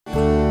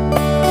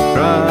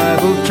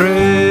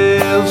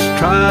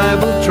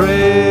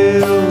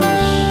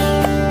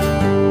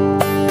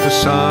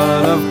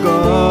Son of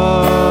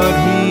God,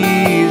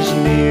 He's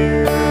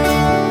near.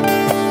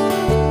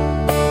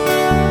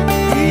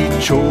 He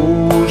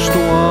chose to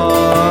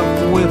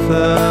walk with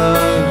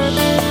us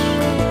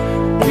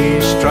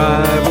these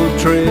tribal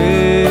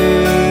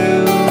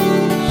trails.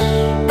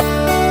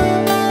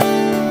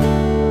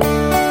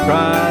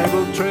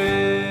 Tribal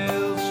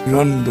trails. We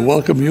wanted to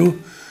welcome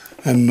you,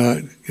 and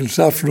this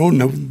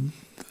afternoon,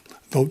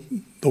 though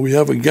we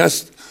have a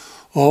guest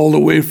all the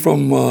way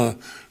from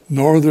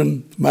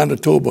northern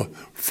Manitoba,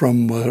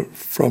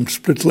 from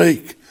Split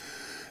Lake,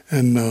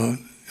 and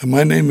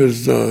my name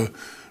is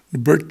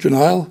Bert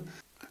Janile,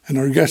 and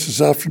our guest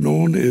this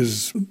afternoon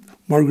is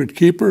Margaret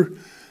Keeper,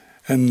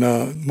 and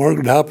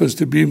Margaret happens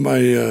to be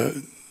my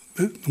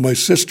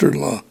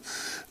sister-in-law,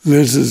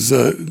 Liz's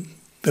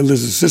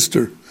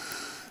sister.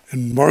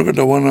 And Margaret,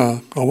 I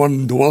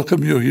wanted to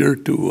welcome you here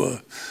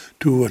to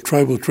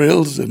Tribal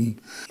Trails,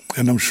 and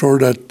I'm sure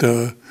that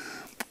the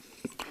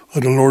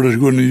Lord is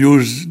going to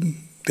use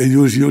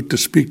you to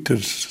speak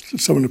to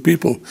some of the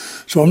people.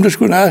 So I'm just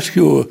going to ask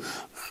you,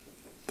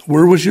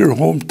 where was your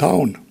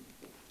hometown?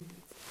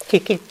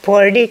 Ticket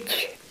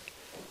Portage.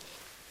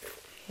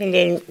 And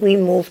then we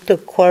moved to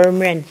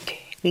Cormorant.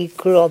 We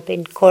grew up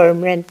in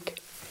Cormorant.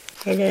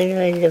 I don't know,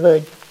 I was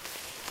about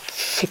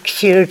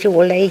 6 years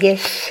old, I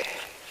guess.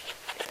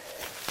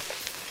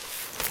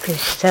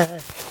 Because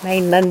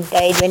my mom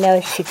died when I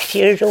was 6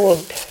 years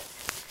old.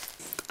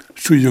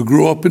 So you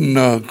grew up in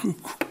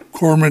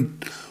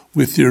Cormorant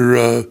with your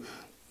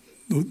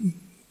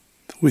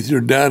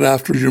dad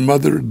after your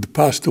mother had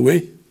passed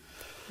away?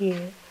 Yeah,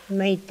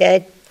 my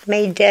dad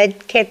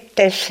kept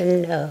us,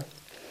 and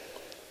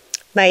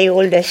my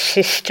oldest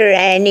sister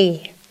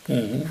Annie,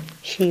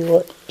 she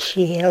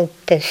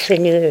helped us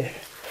when we were.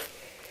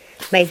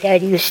 My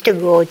dad used to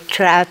go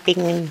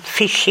trapping and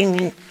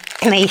fishing,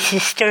 and my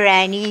sister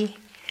Annie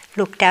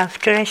looked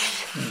after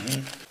us.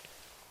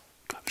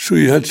 So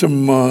you had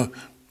some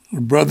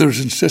brothers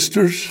and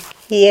sisters?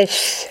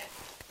 Yes.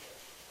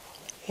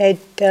 I had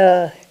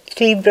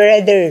 3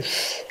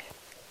 brothers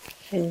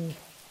and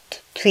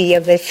 3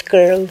 of us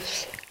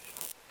girls.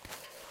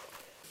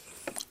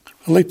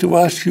 I'd like to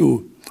ask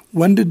you,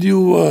 when did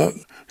you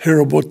hear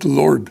about the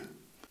Lord?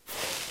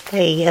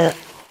 I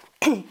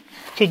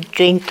to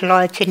drink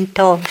lots in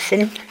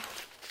Thompson.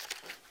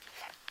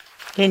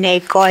 Then I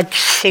got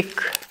sick.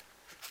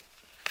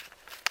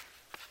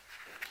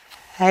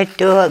 I had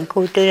to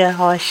go to the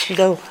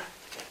hospital.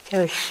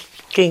 I was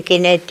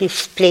drinking at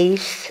this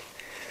place.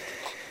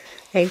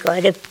 I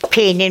got a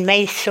pain in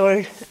my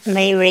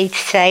right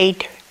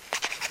side.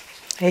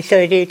 I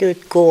thought it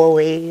would go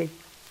away. It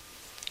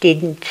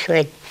didn't, so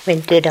I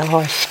went to the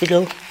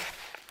hospital.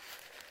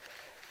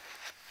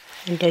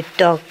 And the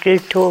doctor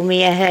told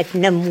me I had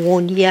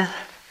pneumonia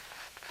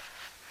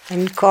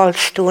and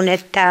gallstone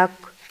attack.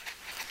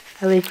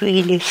 I was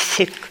really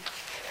sick.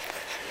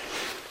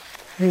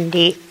 And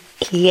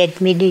he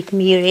admitted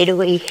me right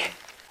away.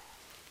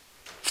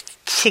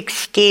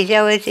 6 days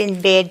I was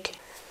in bed.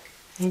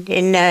 And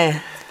then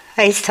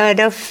I thought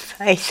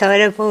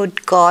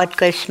about God,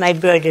 because my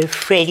brother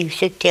Fred used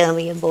to tell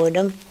me about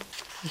him.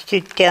 He used to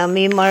tell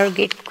me,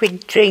 Margaret,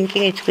 quit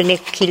drinking, it's going to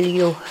kill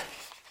you.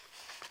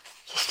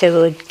 Just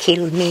about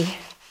kill me.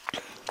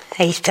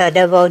 I thought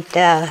about,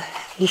 I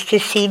used to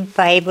see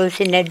Bibles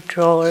in a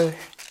drawer in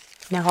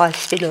the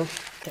hospital.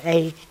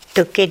 I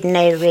took it and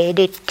I read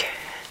it.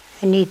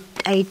 And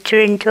I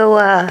turned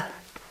to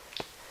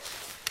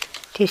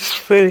this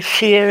verse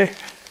here,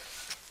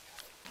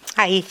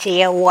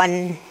 Isaiah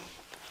 1,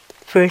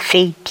 verse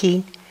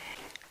 18.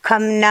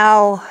 Come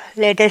now,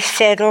 let us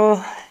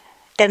settle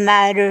the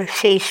matter,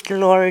 says the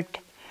Lord.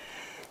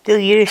 Though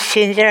your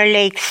sins are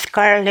like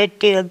scarlet,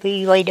 they'll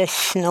be white as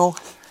snow.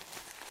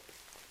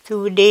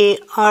 Though they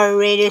are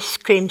red as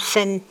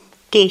crimson,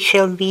 they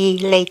shall be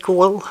like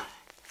wool.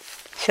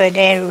 So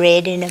I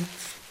read in a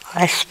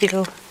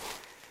hospital.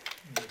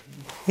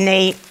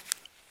 And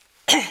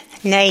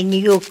I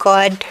knew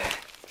God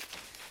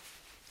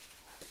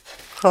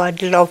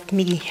loved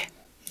me.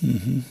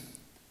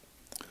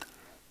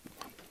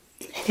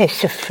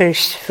 That's the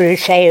first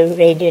verse I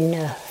read in.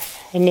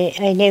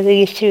 I never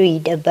used to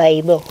read the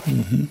Bible.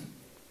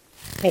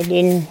 I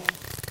didn't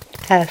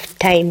have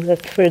time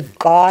for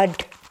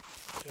God.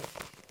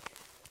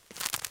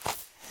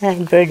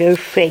 And Brother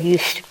Fred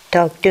used to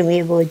talk to me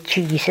about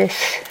Jesus.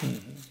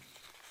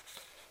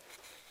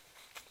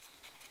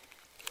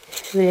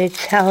 So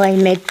that's how I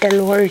met the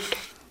Lord.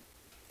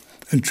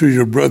 And so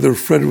your brother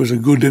Fred was a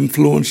good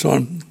influence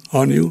on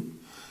you?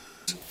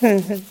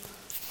 Yeah.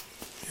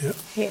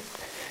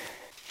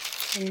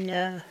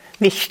 And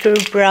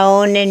Mr.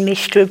 Brown and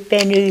Mr.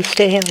 Penner used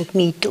to help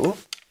me too.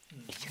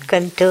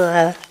 Come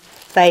to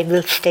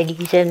Bible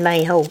studies in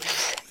my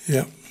house.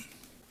 Yeah.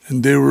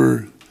 And they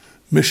were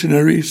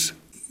missionaries?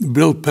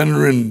 Bill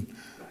Penner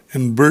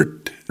and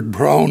Bert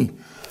Brown.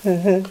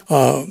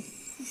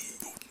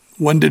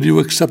 When did you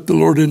accept the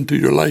Lord into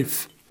your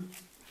life?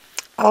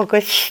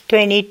 August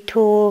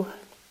 22,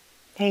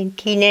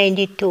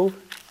 1992,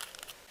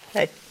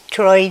 at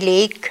Troy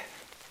Lake.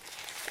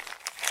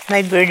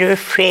 My brother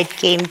Fred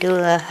came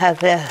to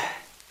have a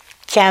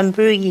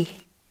jamboree.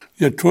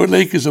 Yeah, Troy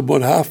Lake is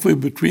about halfway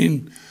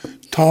between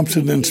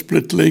Thompson and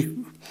Split Lake,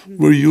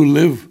 where you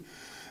live,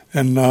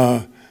 and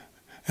I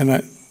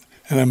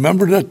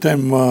remember that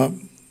time.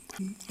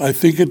 I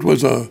think it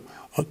was a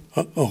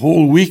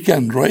whole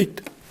weekend,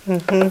 right?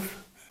 Mm-hmm.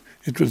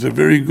 It was a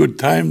very good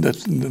time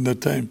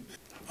that time.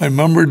 I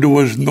remember there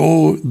was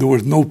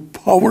no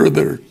power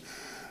there,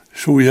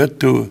 so we had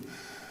to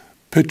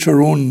pitch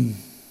our own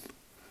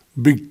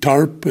big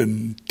tarp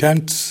and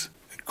tents,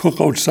 and cook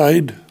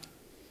outside.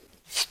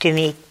 Used to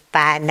make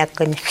bannock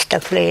and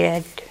stuff like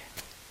that.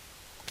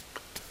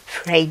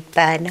 Fried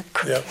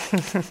bannock. Yeah.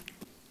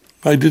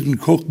 I didn't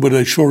cook, but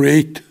I sure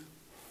ate.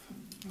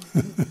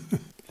 Yeah,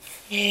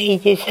 he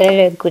just had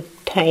a good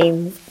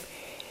time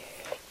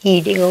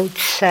eating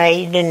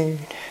outside and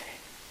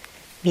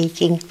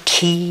making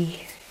tea,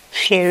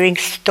 sharing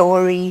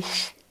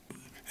stories.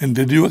 And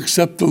did you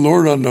accept the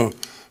Lord on the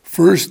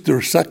first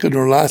or second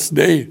or last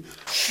day?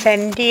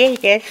 Sunday, I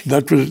guess.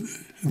 That was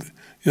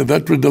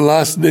the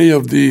last day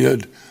of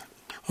the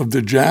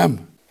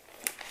jam.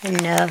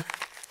 And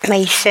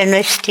my son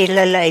was still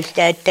alive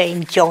that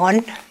time,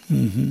 John.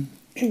 Mm-hmm.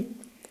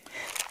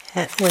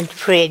 When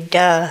Fred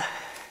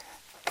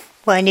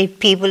wanted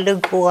people to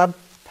go up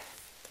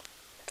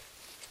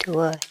to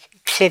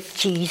accept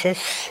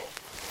Jesus,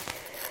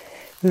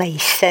 my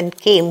son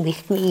came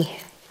with me.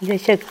 He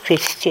was a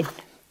Christian.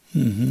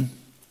 Mm-hmm.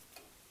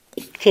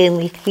 He came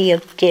with me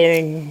up there,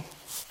 and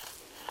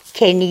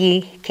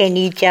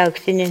Kenny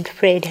Jackson and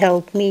Fred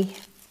helped me.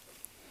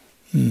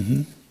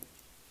 Mm-hmm.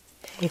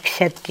 I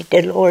accepted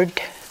the Lord.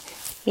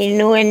 You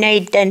know, when I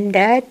done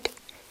that,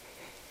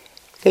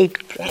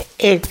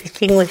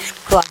 everything was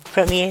gone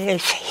from me. It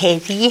was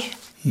heavy.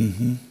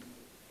 Mm-hmm.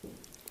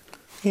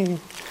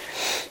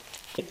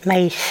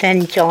 My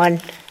son John,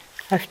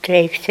 after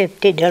I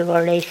accepted the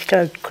Lord, I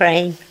started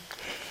crying.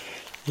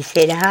 He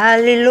said,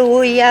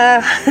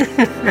 "Hallelujah."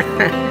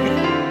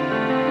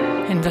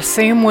 In the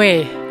same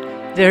way,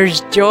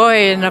 there's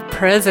joy in the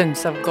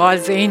presence of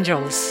God's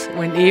angels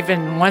when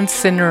even one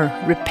sinner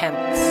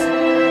repents.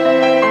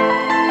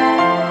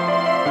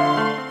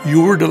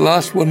 You were the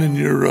last one in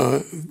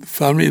your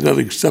family that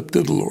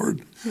accepted the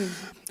Lord.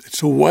 Mm-hmm.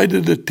 So why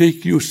did it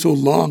take you so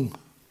long?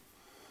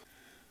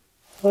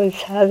 I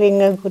was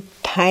having a good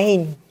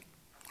time.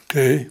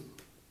 Okay.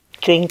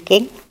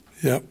 Drinking.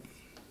 Yep.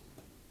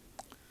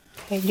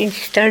 I didn't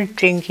start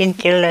drinking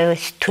till I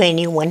was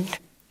 21.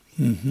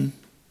 Mm-hmm.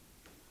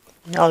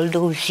 All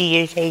those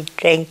years I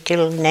drank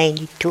till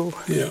 92.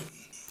 Yeah.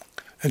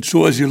 And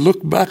so as you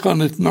look back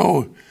on it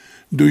now,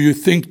 do you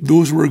think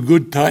those were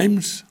good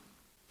times?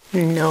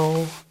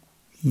 No.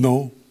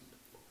 No.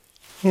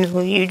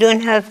 No, you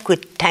don't have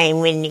good time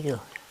when you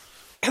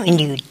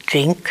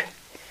drink.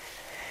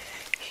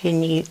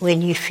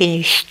 When you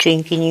finish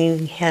drinking,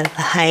 you have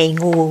a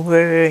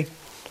hangover.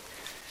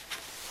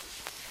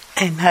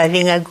 I'm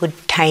having a good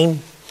time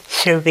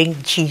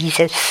serving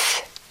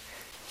Jesus.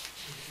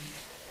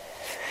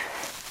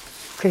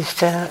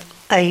 Because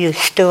I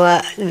used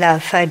to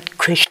laugh at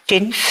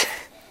Christians.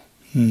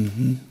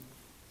 Mm-hmm.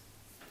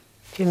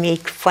 To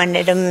make fun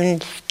of them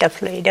and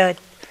stuff like that.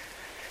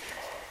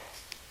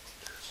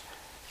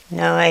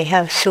 Now I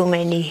have so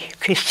many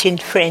Christian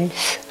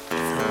friends.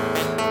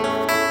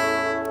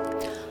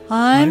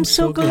 I'm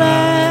so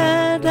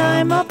glad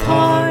I'm a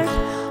part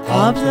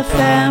of the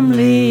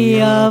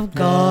family of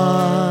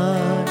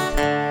God.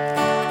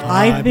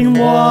 I've been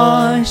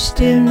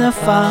washed in the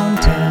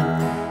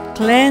fountain,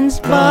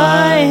 cleansed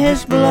by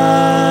His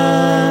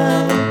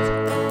blood.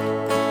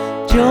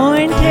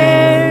 Joint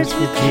heirs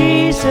with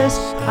Jesus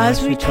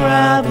as we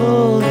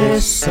travel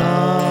this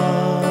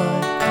sod.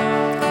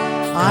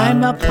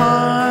 I'm a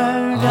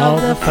part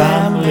of the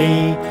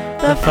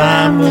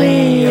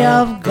family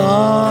of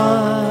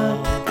God.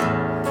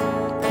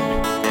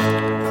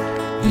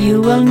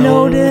 You will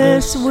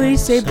notice we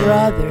say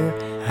brother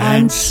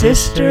and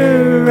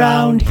sister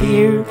around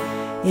here.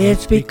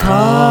 It's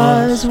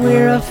because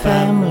we're a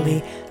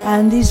family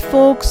and these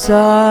folks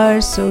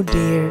are so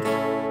dear.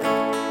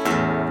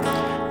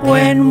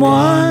 When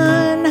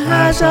one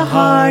has a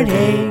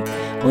heartache,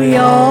 we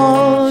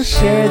all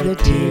share the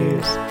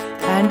tears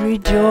and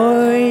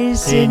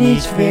rejoice in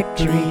each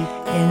victory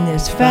in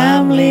this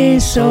family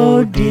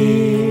so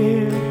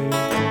dear.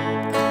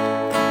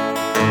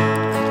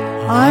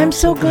 I'm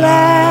so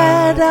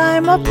glad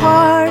I'm a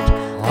part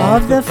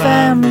of the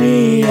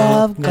family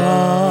of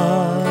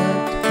God.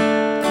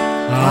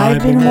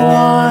 I've been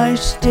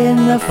washed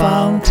in the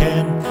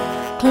fountain,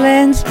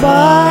 cleansed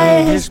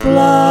by His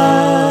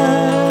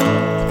blood.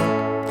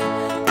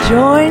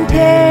 Joint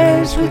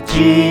heirs with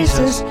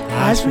Jesus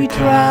as we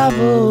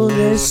travel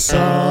this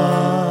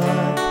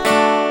sod.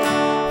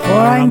 For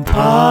I'm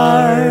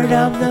part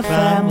of the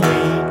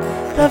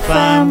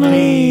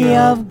family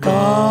of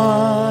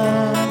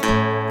God.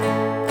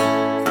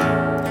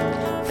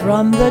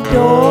 From the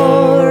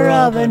door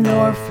of an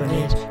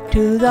orphanage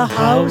to the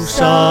house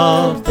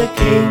of the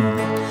King,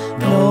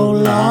 no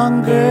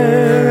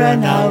longer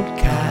an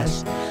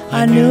outcast,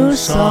 a new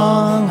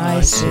song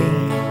I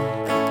sing.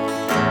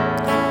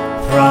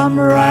 From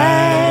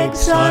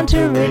rags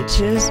unto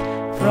riches,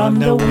 from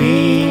the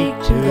weak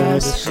to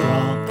the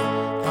strong.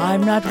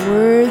 I'm not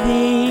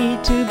worthy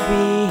to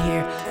be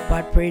here,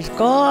 but praise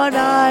God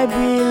I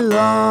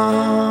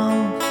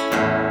belong.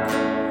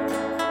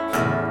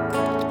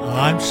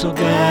 I'm so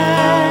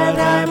glad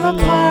I'm a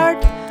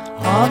part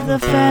of the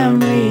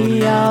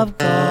family of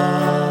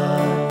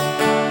God.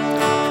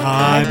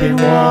 I've been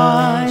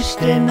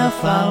washed in the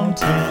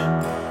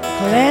fountain,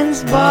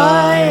 cleansed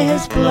by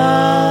His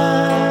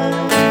blood.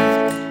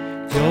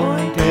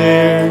 Joint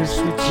heirs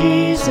with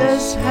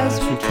Jesus as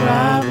we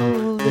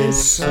travel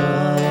this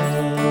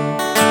soil.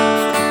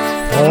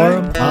 For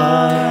I'm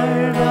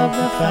part of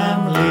the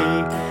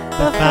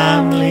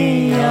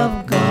family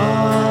of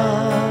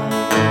God.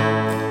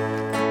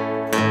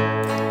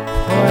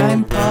 For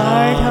I'm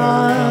part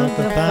of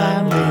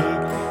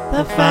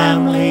the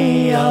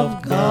family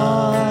of God.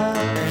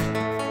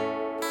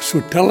 So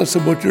tell us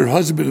about your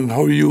husband and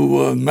how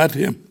you met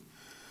him.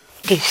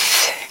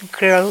 This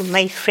girl,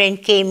 my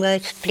friend, came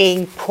out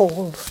playing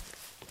pole.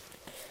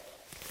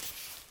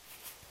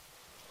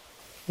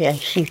 Yeah,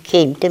 she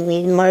came to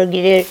me,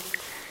 Margaret,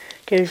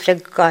 there's a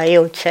guy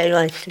outside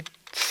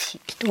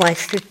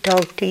wants to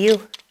talk to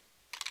you.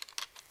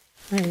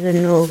 I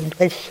don't know,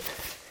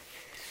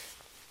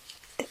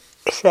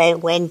 so I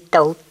went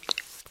out.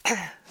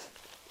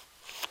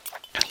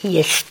 He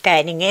is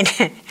standing in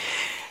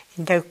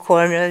the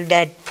corner of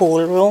that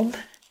pool room.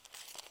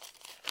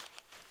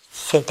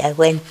 Said I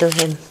went to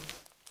him.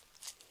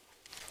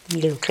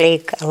 He looked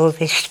like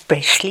Elvis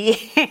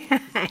Presley.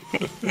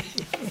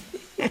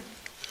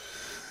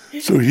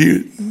 So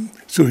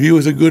he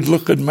was a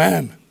good-looking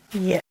man.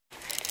 Yeah.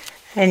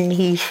 And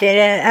he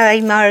said, "Hi,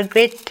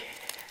 Margaret.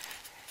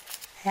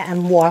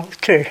 I'm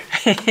Walter."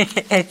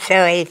 That's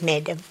how I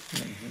met him.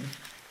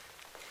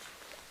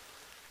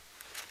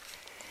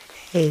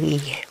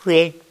 We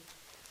were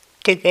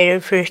together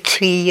for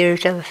 3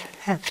 years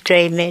after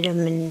I met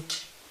him and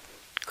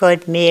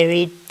got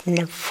married in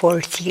the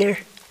 4th year.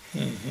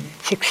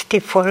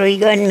 64 we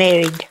got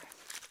married.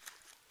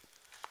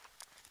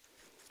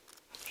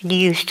 He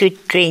used to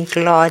drink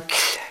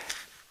lots.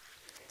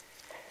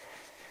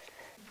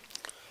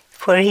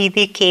 Before he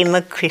became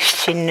a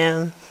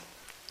Christian,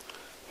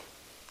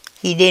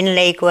 he didn't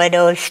like what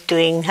I was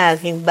doing,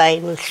 having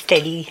Bible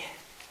study.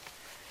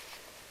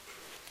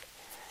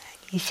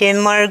 He said,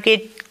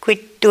 "Margaret,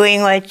 quit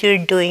doing what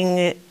you're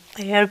doing.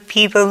 What are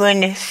people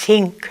going to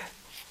think?"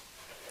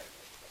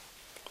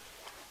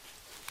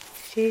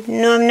 I said,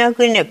 "No, I'm not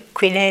going to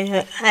quit.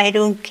 I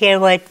don't care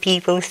what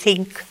people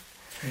think.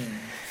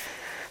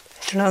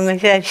 As long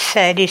as I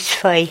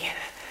satisfy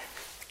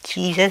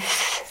Jesus."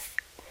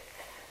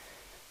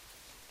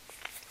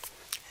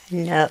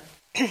 And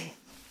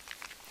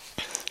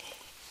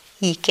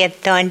he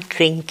kept on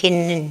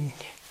drinking, and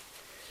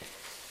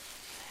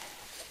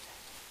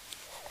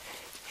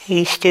he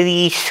used to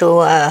be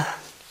so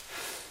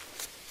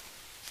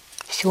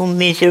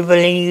miserable,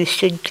 and he used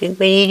to drink.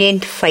 When he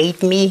didn't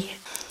fight me,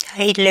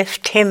 I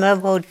left him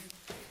about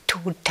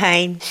 2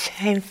 times.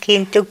 I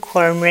came to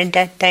Cormorant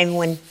that time,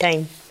 1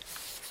 time.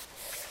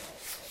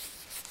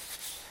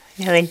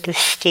 I went to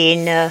stay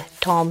in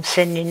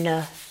Thompson in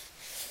a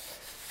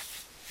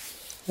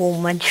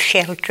woman's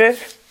shelter.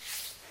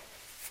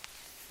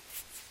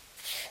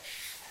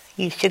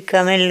 He used to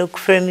come and look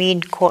for me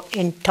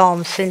in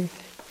Thompson.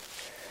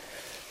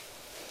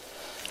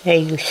 I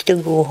used to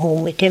go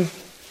home with him.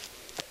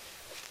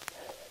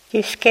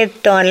 Just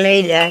kept on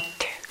like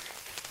that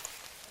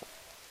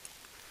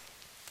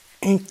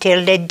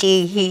until the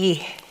day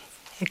he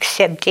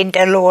accepted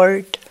the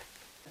Lord.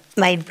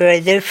 My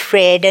brother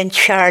Fred and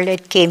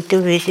Charlotte came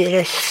to visit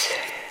us.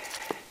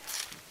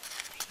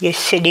 You're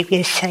sitting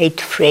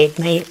beside Fred,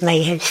 my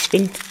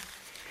husband.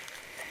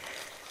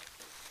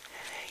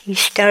 He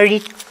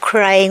started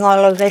crying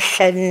all of a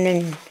sudden,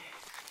 and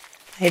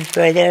my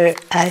brother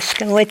asked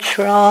him, "What's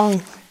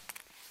wrong?"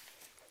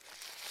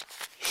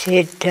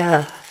 He said,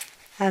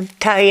 "I'm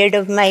tired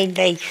of my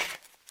life."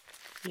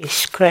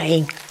 He's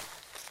crying.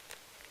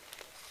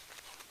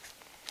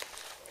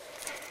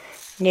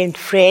 And then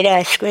Fred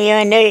asked me, "You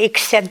want to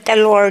accept the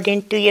Lord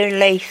into your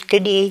life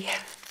today?" I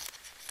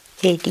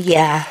said,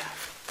 "Yeah."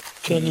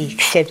 Then he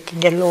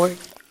accepted the Lord.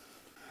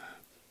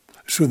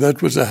 So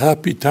that was a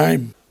happy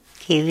time.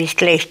 Gave his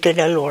life to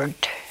the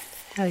Lord.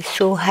 I was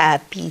so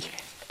happy.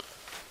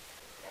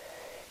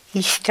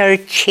 He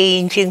started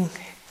changing.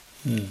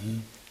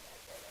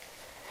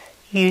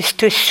 He used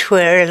to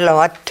swear a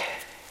lot.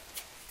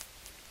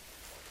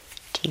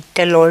 Take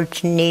the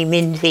Lord's name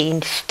in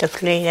vain, stuff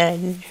like that.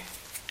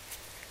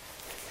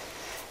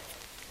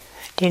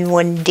 Then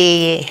one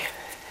day,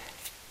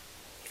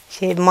 he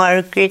said,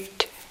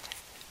 "Margaret,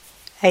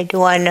 I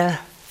don't want to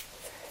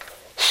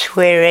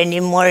swear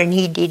anymore," and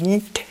he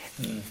didn't.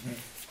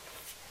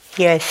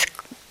 He asked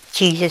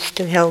Jesus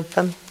to help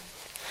him.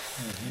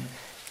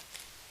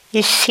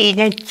 He's seen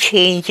a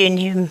change in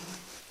him.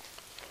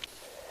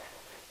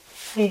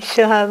 I used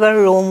to have a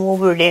room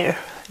over there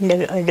on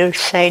the other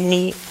side,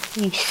 and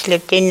We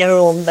slept in the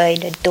room by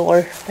the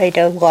door, by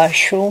the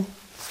washroom.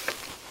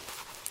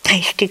 I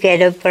used to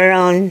get up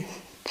around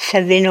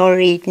 7 or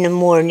 8 in the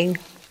morning.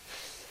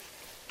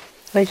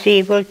 Was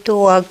able to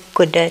walk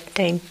good that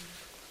time.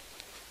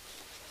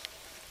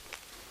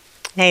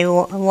 I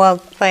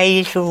walked by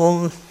his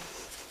room.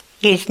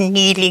 He was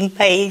kneeling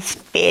by his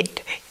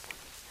bed,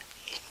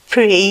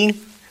 praying.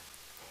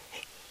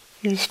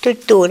 He used to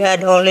do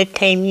that all the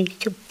time. He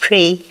used to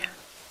pray.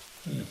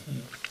 Mm-hmm.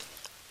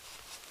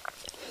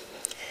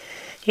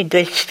 It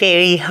was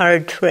very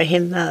hard for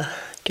him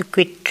to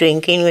quit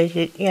drinking.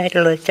 He had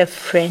lots of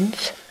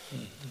friends.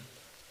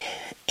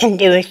 Mm-hmm. And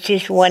there was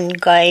this one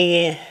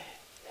guy,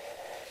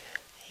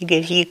 I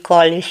guess you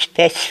call his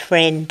best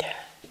friend.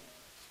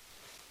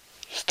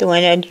 He's the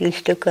one that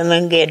used to come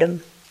and get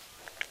him.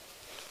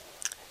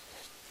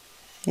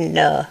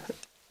 And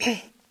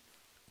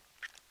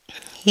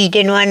he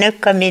didn't want to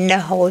come in the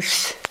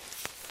house.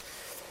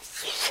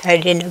 He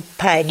sat in a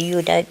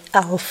patio that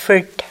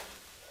Alfred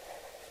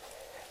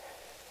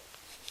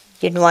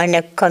didn't want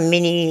to come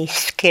in. He was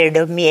scared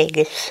of me, I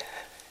guess.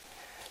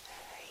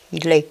 He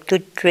liked to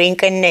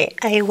drink, and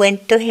I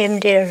went to him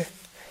there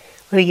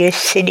where you're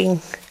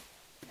sitting.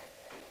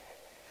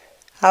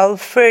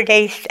 Alfred,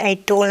 I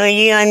told him,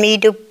 you want me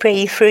to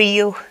pray for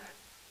you?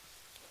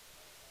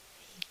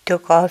 He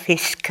took off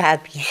his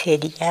cap. He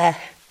said, yeah.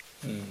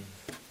 Mm.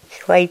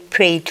 So I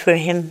prayed for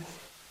him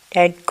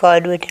that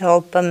God would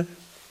help him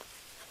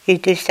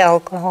with his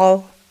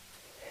alcohol.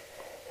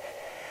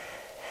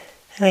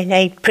 When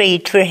I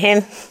prayed for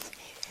him,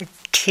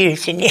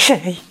 tears in his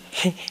eyes.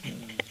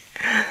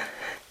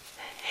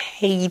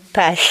 He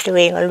passed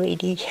away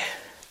already.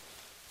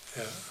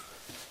 Yeah.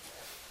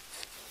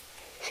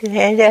 So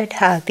that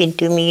happened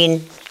to me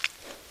and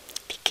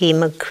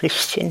became a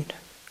Christian.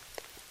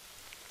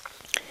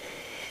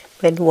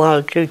 But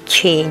Walter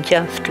changed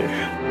after.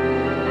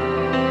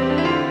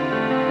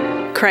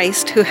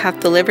 Christ, who hath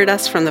delivered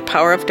us from the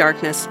power of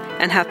darkness,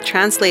 and hath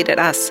translated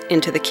us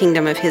into the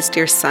kingdom of his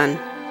dear Son,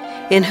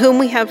 in whom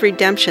we have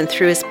redemption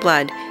through his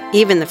blood,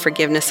 even the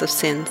forgiveness of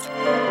sins.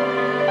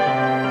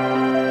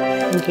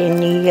 And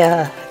then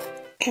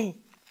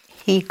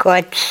he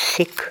got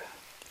sick.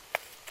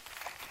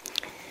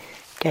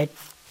 The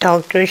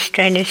doctor's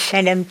trying to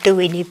send him to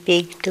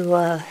Winnipeg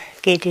to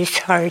get his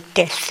heart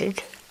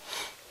tested.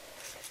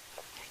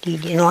 He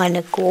didn't want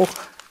to go.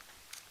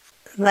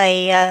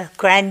 My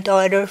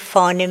granddaughter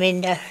found him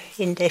in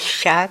the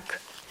shack.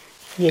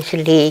 He was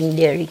laying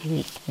there.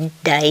 He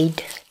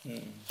died.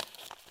 Mm.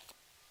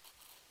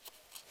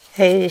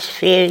 It was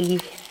very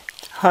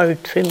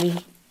hard for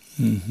me.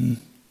 Mm-hmm.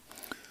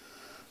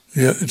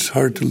 Yeah, it's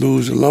hard to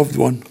lose a loved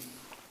one.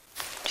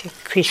 He's a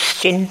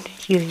Christian.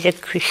 He was a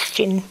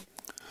Christian.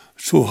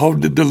 So how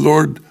did the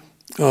Lord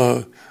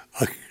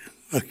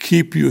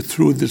keep you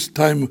through this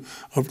time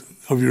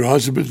of your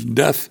husband's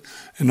death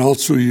and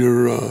also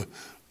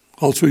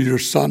your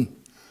son?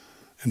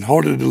 And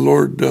how did the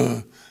Lord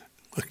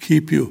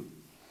keep you?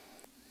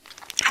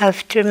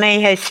 After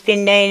my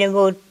husband died,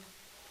 about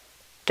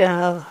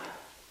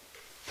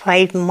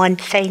 5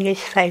 months, I guess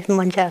 5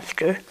 months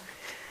after,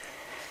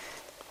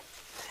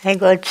 I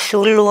got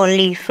so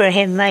lonely for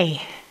him. I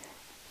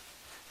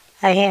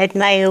had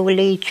my old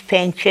age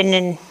pension,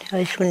 and I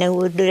was going to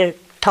go to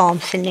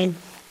Thompson and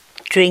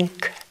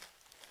drink.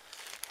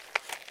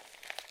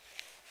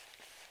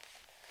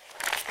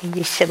 I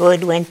just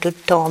about went to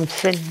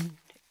Thompson.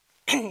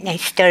 I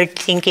started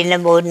thinking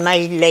about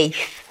my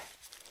life.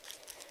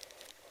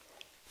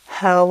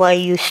 How I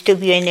used to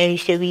be when I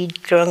used to be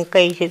drunk. I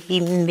used to be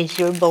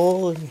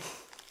miserable and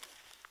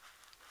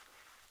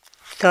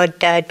thought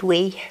that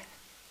way.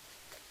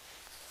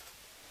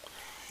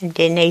 And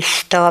then I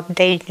stopped.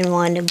 I didn't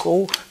want to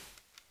go.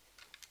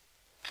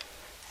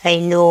 I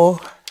know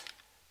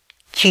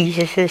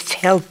Jesus is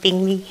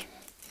helping me.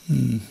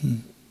 Mm-hmm.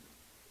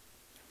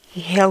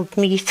 He helped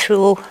me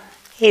through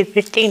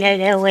everything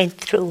that I went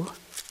through.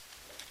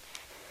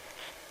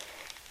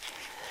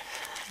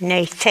 And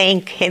I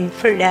thank him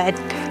for that.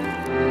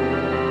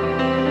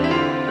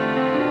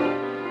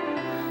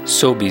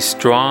 So be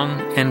strong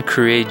and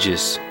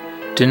courageous.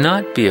 Do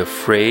not be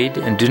afraid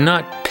and do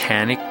not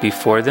panic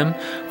before them,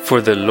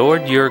 for the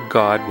Lord your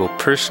God will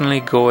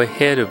personally go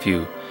ahead of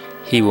you.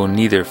 He will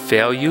neither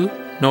fail you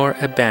nor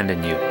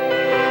abandon you.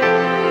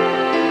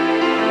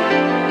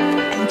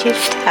 I'm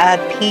just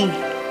happy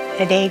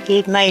that I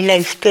gave my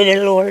life to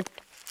the Lord.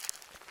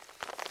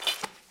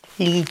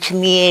 Leads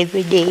me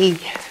every day,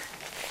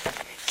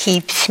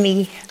 keeps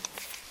me.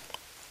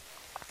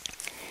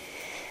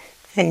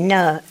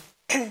 And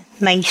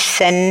my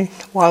son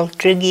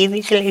Walter gave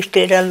his life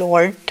to the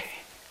Lord.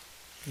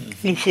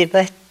 Mm-hmm.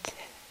 Elizabeth,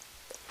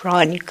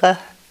 Veronica,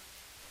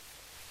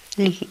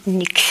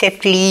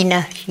 except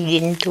Lena, she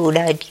didn't do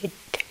that yet.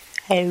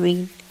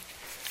 Irene.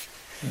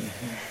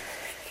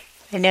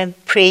 Mm-hmm. And I'm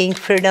praying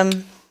for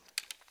them.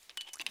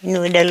 You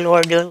know, the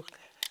Lord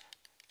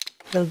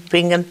will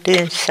bring them to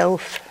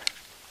himself.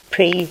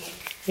 Pray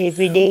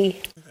every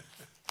day.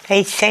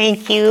 I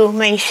thank you,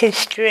 my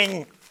sister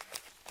and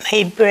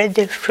my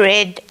brother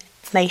Fred,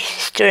 my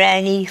sister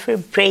Annie for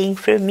praying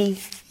for me.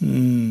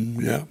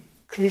 Yeah.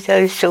 Because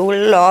I was so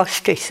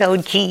lost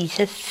without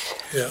Jesus.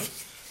 Yeah.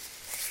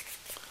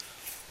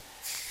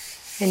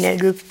 And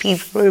other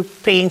people were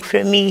praying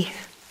for me.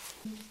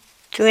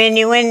 To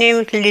anyone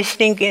who's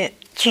listening,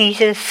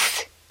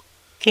 Jesus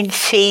can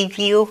save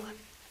you.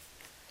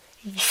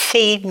 He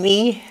saved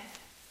me.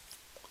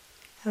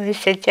 I was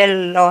such a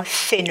lost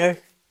sinner.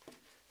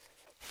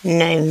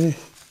 And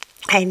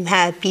I'm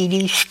happy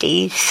these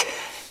days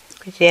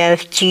because I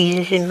have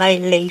Jesus in my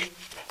life.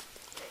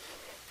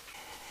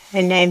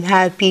 And I'm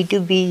happy to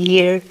be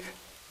here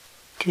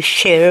to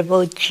share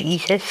about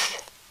Jesus.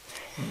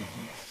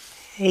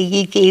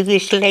 He gave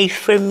his life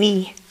for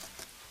me.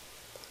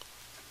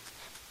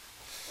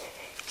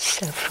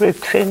 Suffered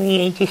for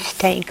me. I just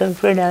thank him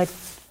for that.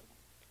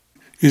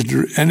 Is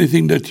there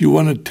anything that you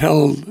want to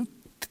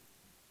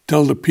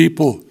tell the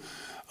people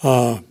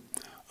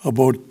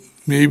about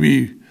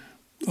maybe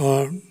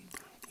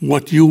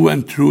what you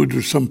went through?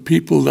 There's some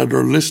people that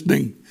are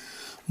listening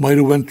might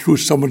have went through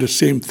some of the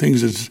same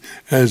things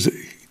as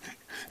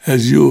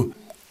you.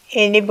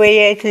 Anybody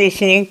that's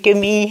listening to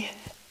me,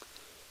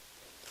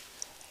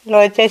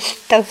 lots of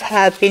stuff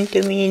happened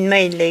to me in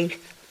my life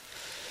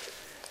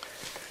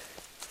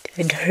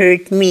that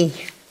hurt me.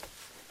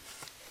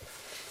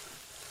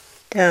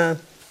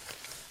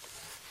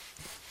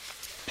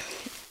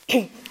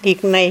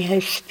 Like my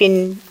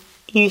husband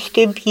used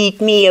to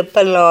beat me up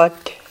a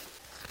lot.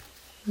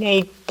 And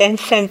I'd done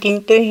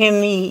something to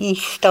him, he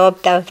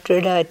stopped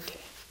after that.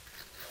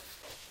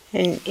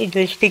 And it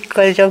was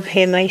because of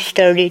him I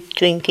started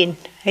drinking.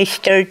 I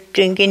started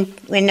drinking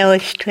when I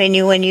was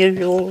 21 years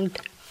old.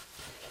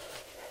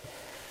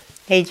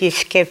 I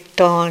just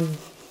kept on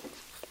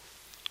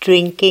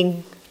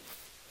drinking.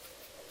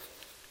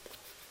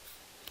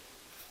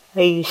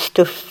 I used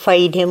to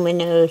fight him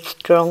when I was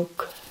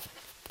drunk.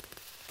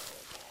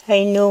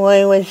 I know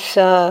I was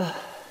a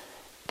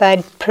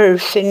bad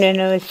person when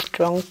I was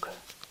drunk.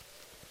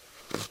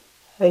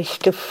 I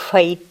used to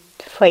fight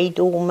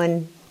a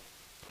woman.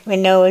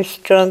 When I was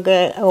drunk,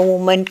 a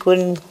woman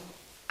couldn't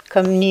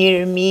come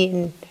near me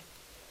and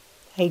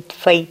I'd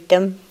fight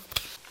them.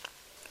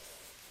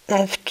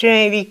 After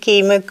I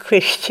became a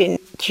Christian,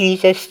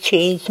 Jesus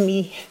changed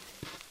me,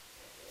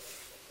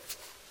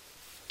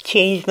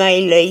 changed my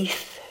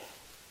life.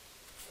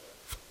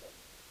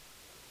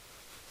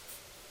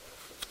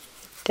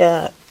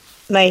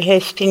 My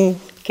husband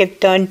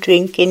kept on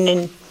drinking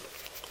and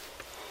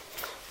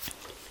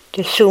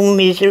was so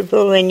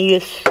miserable when he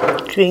was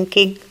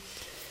drinking.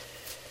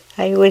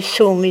 I was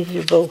so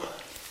miserable.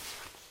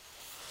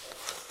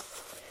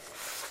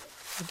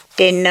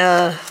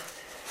 Then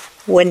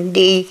one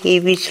day he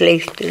gave his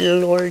life to the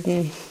Lord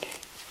and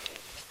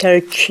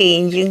started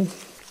changing.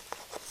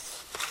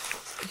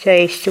 I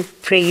used to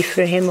pray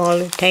for him all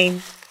the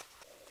time.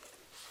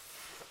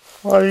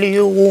 All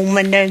you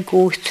women that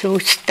go through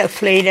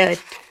stuff like that,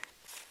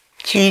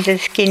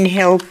 Jesus can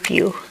help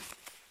you.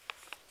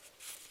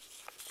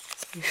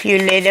 If you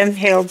let him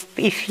help,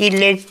 if you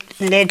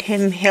let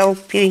him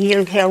help you,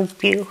 he'll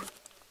help you.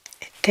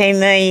 The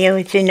time I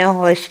was in a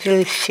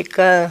hospital sick,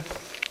 I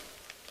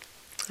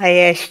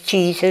asked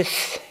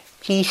Jesus,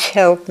 please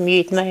help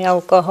me with my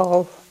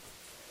alcohol.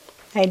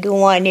 I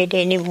don't want it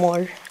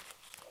anymore.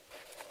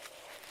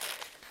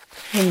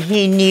 And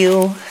he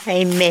knew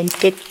I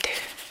meant it.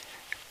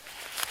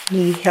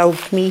 He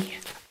helped me.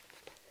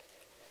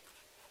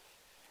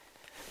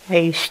 I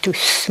used to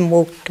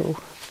smoke too.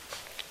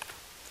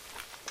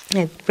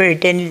 A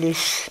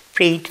burdenless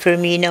prayed for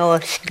me in a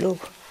hospital.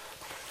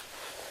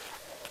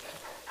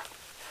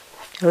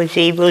 I was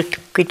able to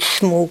quit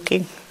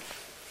smoking.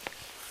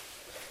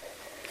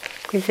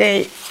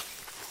 Because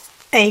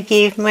I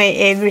gave my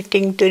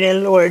everything to the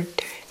Lord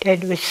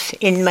that was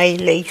in my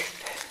life.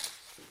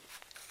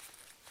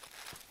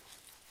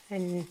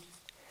 And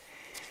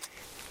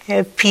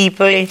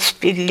people in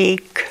Spit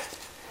Lake,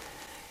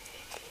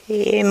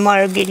 hey,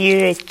 Margaret,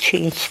 you're a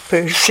changed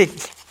person.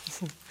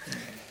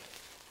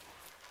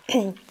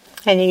 And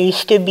I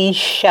used to be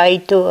shy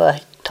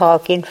to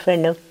talk in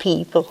front of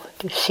people,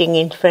 to sing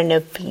in front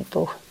of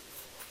people.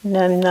 And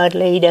I'm not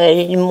like that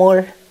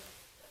anymore.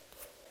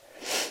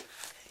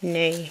 And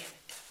I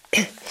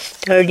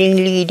started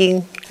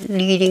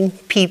leading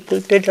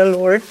people to the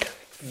Lord.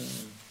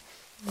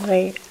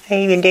 I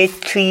led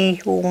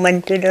 3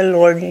 women to the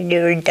Lord and they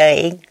were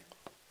dying.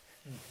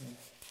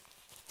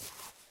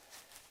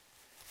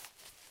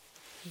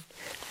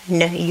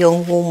 And a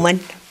young woman.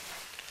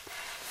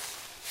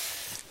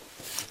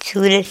 So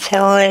that's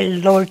how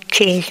the Lord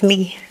changed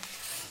me.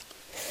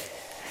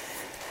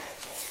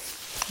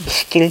 He's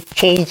still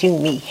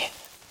changing me.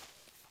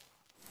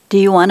 Do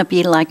you want to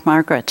be like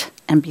Margaret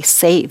and be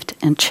saved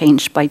and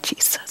changed by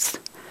Jesus?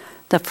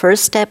 The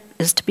first step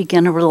is to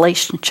begin a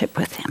relationship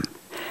with him.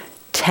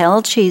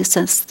 Tell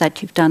Jesus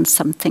that you've done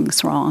some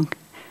things wrong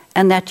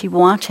and that you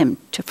want him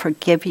to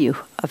forgive you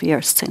of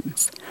your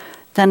sins.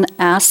 Then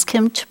ask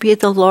him to be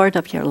the Lord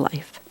of your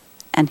life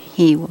and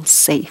he will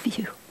save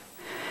you.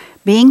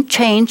 Being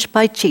changed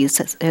by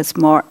Jesus is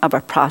more of a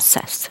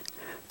process.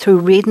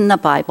 Through reading the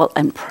Bible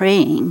and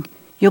praying,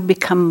 you'll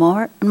become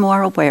more and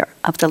more aware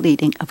of the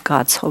leading of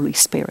God's Holy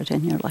Spirit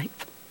in your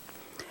life.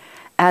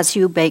 As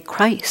you obey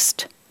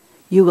Christ,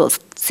 you will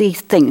see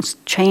things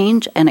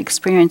change and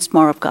experience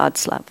more of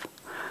God's love.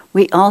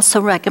 We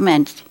also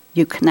recommend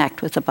you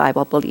connect with a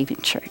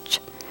Bible-believing church.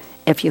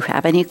 If you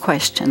have any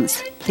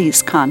questions,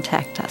 please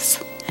contact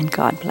us, and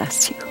God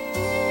bless you.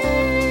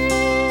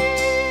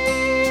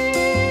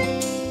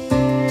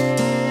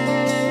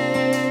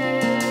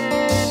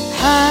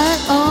 High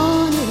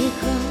on a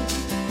cross,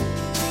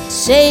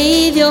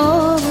 Savior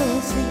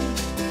was there.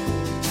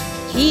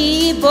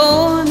 He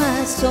bore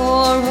my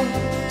sorrow,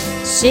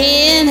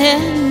 sin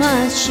and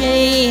my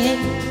shame.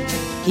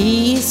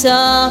 He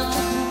suffered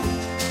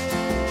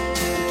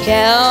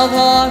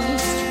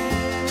Calvary's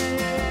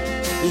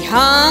tree. He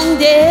hung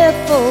there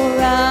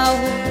for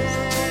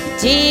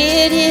hours,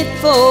 did it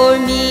for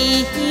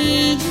me.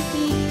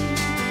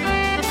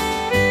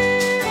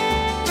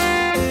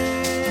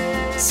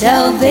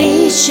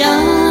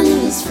 Salvation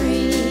is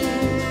free.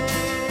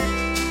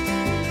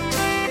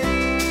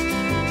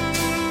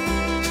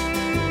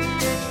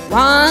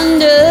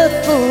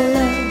 Wonderful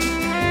love,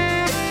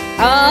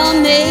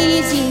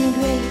 amazing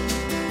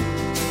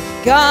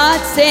grace. God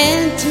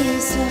sent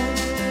His Son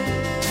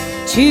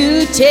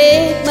to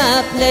take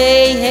my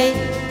place.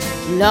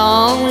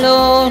 Long,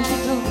 lonely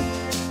road,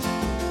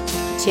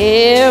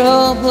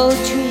 terrible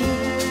tree.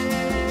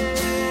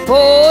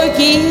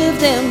 Forgive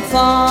them,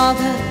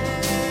 Father,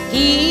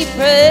 He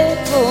prayed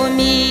for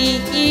me.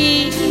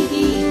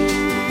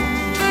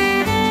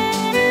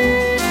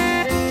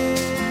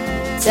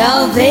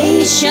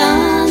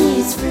 Salvation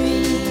is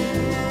free.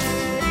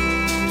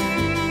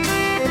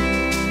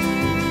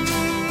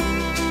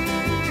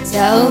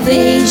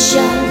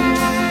 Salvation,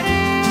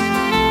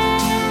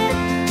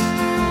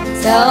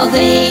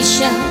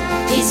 salvation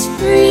is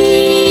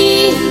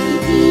free.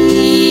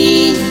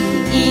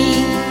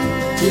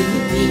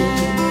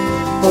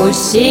 For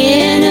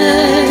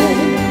sinners,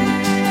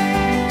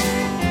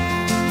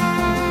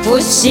 for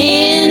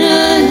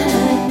sinners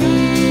like me.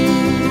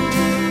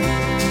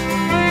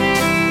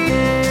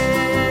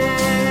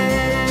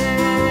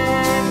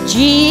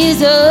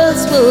 Jesus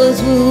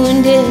was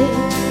wounded,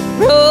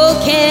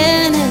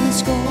 broken and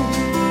scorned,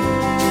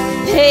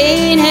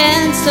 pain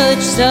and such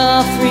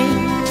suffering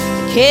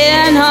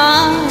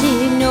cannot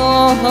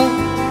ignore.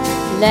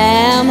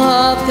 Lamb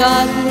of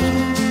God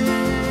bleeding,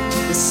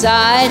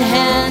 beside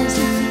hands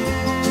and feet,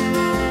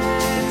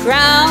 the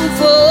crown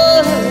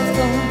full of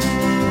thorns,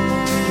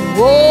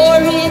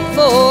 wore it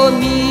for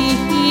me.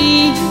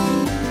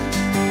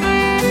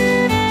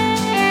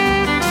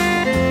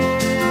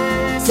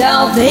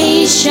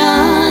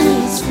 Salvation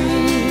is free.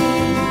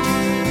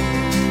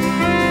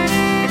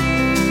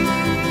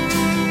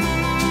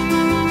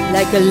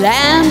 Like a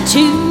lamb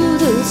to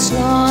the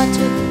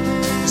slaughter,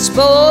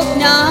 spoke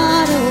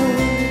not a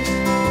word.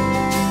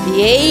 The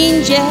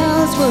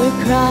angels were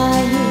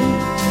crying,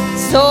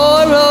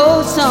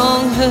 sorrow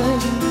song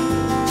heard.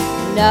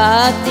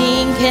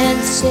 Nothing can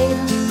save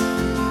us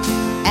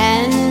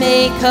and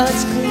make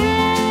us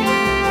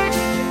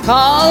clean.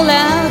 Call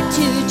out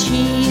to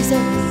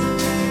Jesus,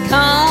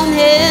 come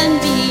and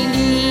believe.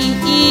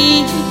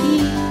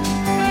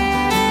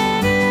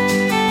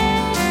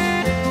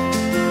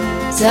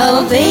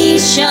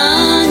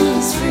 Salvation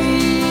is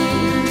free.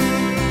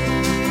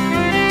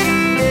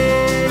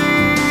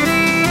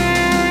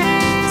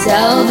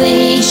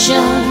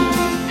 Salvation,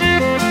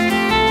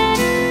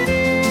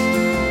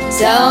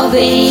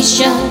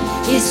 salvation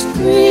is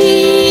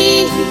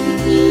free.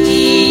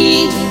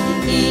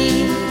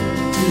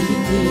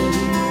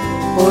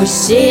 For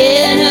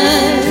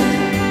sinners,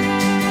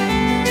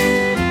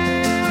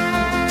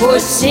 for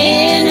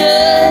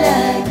sinners